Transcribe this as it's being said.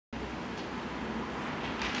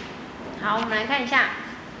好，我们来看一下，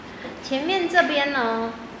前面这边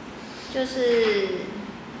呢，就是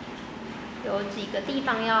有几个地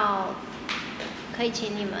方可以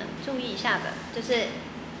请你们注意一下的，就是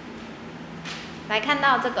来看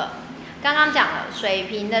到这个，刚刚讲了水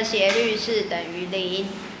平的斜率是等于0，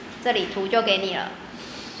这里图就给你了，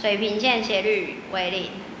水平线斜率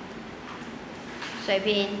为0，水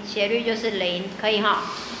平斜率就是0，可以哈。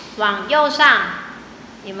往右上，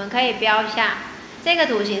你们可以标一下，这个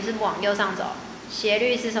图形是往右上走，斜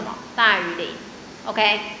率是什么？大于0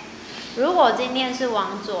 ，OK。如果今天是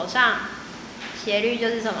往左上，斜率就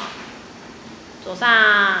是什么？左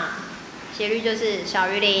上斜率就是小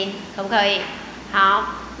于0，可不可以？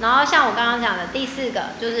好，然后像我刚刚讲的第4个，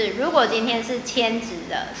就是如果今天是铅值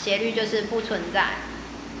的，斜率就是不存在。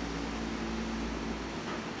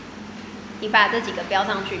你把这几个标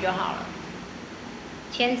上去就好了。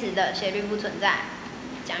铅值的斜率不存在，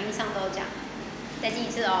讲义上都有讲。再记一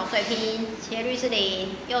次哦，水平斜率是0，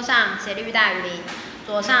右上斜率大于0，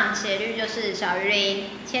左上斜率就是小于0，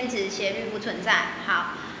铅值斜率不存在。好，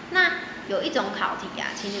那有一种考题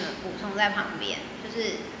啊，请你们补充在旁边，就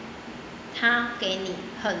是它给你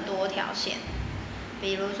很多条线，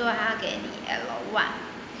比如说它给你 L1、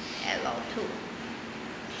L2、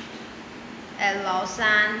L4、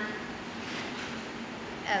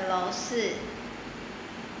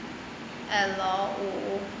L5、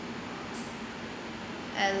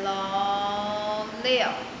L6，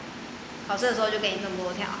考试的时候就给你这么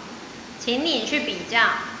多条，请你去比较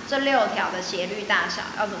这6条的斜率大小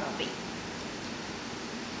要怎么比，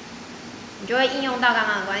你就会应用到刚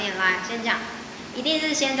刚的观念。来，先讲，一定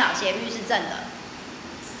是先找斜率是正的，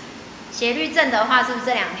斜率正的话是不是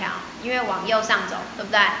这2条？因为往右上走，对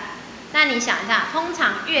不对？那你想一下，通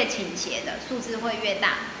常越倾斜的数字会越大。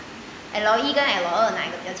L1 跟 L2 哪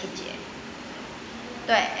一个比较倾斜？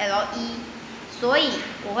对 ，L1， 所以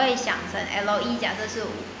我会想成 L1 假设是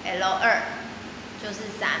5，L2 就是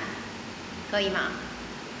3，可以吗？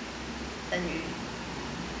等于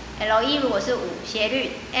L1 如果是5，斜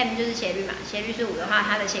率 m 就是斜率嘛，斜率是5的话，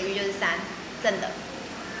它的斜率就是3，正的。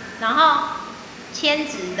然后铅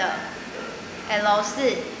值的 L4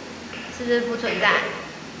 是不是不存在？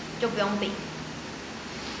就不用比，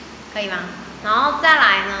可以吗？然后再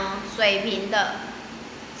来呢，水平的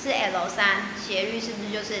是 L3， 斜率是不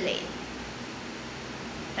是就是0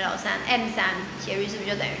 ？L3 M3 斜率是不是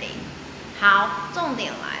就等于0？好，重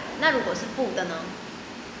点来了，那如果是负的呢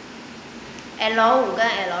 ？L5 跟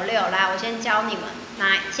L6， 来，我先教你们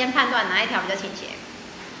先判断哪一条比较倾斜。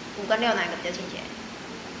5跟6哪一个比较倾斜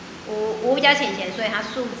？5比较倾斜，所以它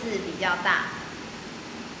数字比较大。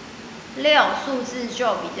6数字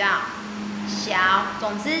就比较小，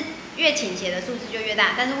总之越倾斜的数字就越大，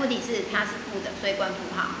但是问题是它是负的，所以关负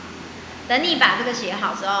号。等你把这个写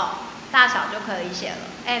好之后，大小就可以写了。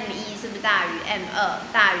M1 是不是大于 M2？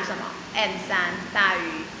 大于什么 ？M3 大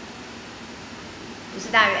于，不是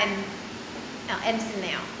大于 M4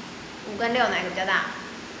 没有。5跟6哪一个比较大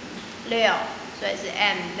？6，所以是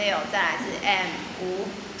M6， 再来是 M5，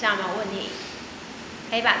 这样有没有问题？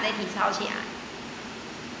可以把这题抄起来。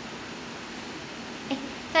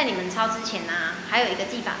在你们抄之前呢，还有一个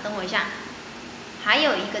记法，等我一下。还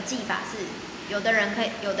有一个记法是，有的人是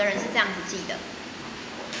这样子记的，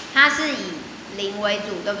它是以0为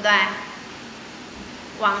主，对不对？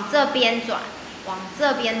往这边转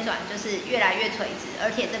就是越来越垂直，而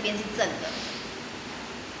且这边是正的。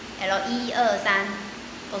L1、2、3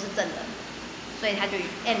都是正的，所以它就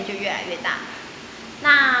m 就越来越大。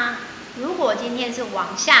那如果今天是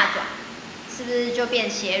往下转，是不是就变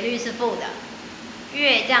斜率是负的？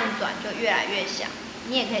越这样转就越来越小，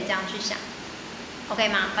你也可以这样去想 ，OK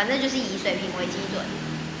吗？反正就是以水平为基准，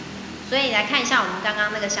所以来看一下我们刚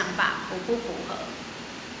刚那个想法符不符合？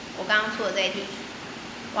我刚刚出的这一题，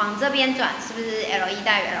往这边转是不是 L1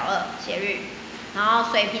 大于 L2 斜率？然后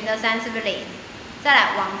水平的3是不是0？再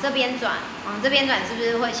来往这边转是不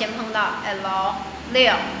是会先碰到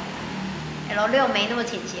L6？L6 没那么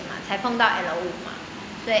倾斜嘛，才碰到 L5 嘛，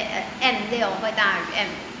所以 M6 会大于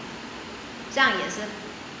M5。这样也是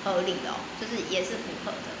合理的哦，就是也是符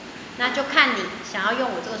合的。那就看你想要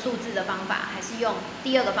用我这个数字的方法，还是用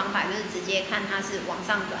第2个方法，就是直接看它是往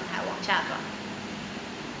上转还是往下转。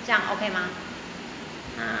这样 OK 吗？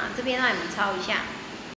那这边让你们抄一下。